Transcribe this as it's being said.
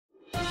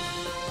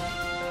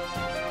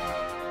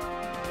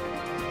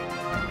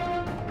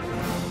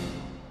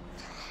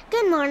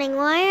morning,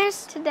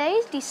 Warriors. Today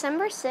is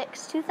December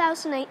 6,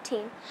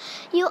 2018.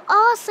 You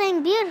all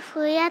sang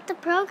beautifully at the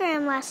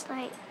program last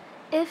night.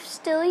 If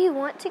still you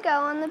want to go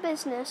on the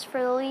business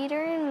for the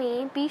leader and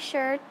me, be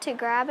sure to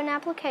grab an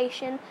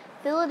application,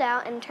 fill it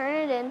out, and turn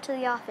it in to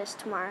the office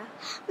tomorrow.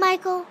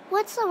 Michael,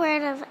 what's the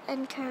word of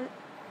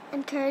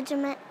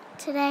encouragement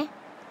today?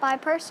 By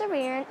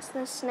perseverance,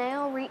 the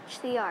snail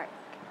reached the ark.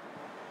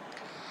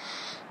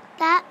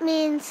 That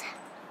means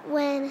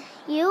when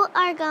you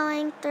are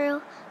going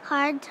through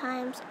hard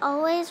times,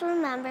 always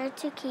remember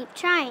to keep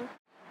trying.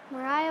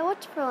 Mariah,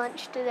 what's for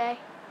lunch today?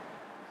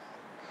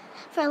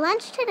 For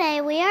lunch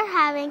today, we are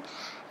having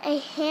a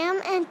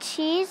ham and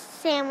cheese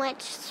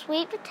sandwich,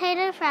 sweet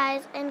potato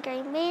fries, and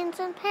green beans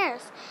and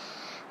pears.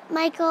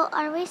 Michael,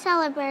 are we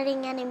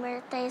celebrating any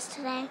birthdays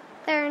today?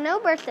 There are no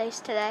birthdays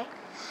today.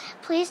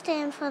 Please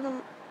stand for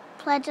the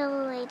Pledge of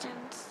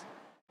Allegiance.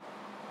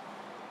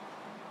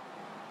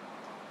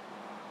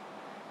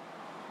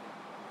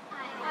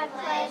 I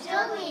pledge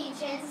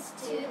allegiance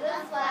to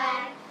the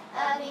flag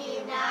of the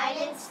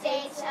United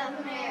States of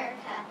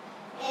America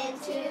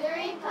and to the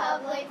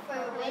republic for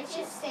which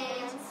it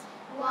stands,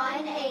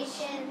 one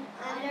nation,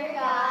 under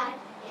God,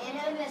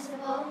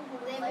 indivisible,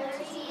 with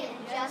liberty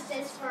and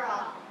justice for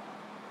all.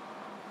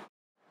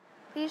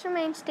 Please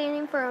remain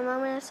standing for a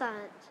moment of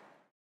silence.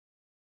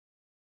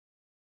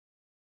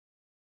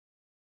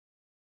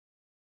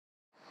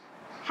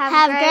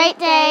 Have a great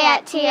day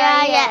at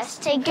TIS.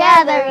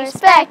 Together,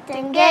 respect,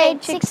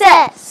 engage,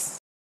 success.